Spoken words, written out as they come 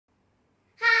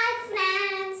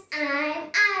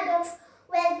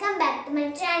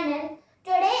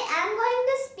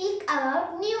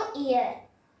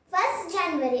1st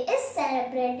January is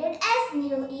celebrated as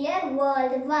New Year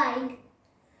worldwide.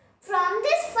 From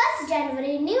this 1st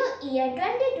January, New Year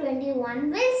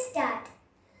 2021 will start.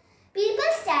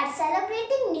 People start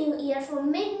celebrating New Year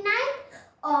from midnight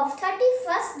of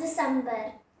 31st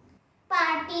December.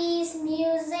 Parties,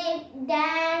 music,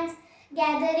 dance,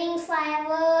 gatherings,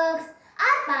 fireworks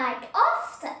are part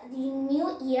of the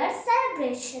New Year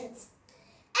celebrations.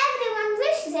 Everyone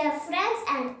wishes their friends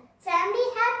and family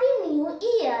Happy New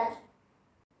Year.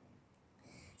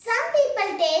 Some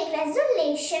people take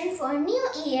resolution for New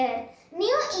Year.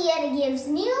 New Year gives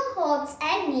new hopes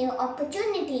and new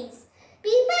opportunities.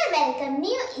 People welcome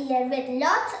New Year with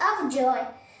lots of joy.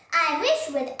 I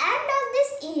wish with end of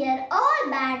this year all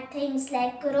bad things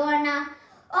like Corona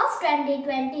of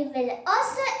 2020 will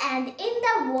also end in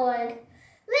the world.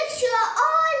 Wish you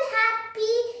all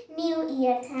Happy New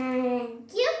Year.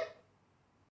 Thank you.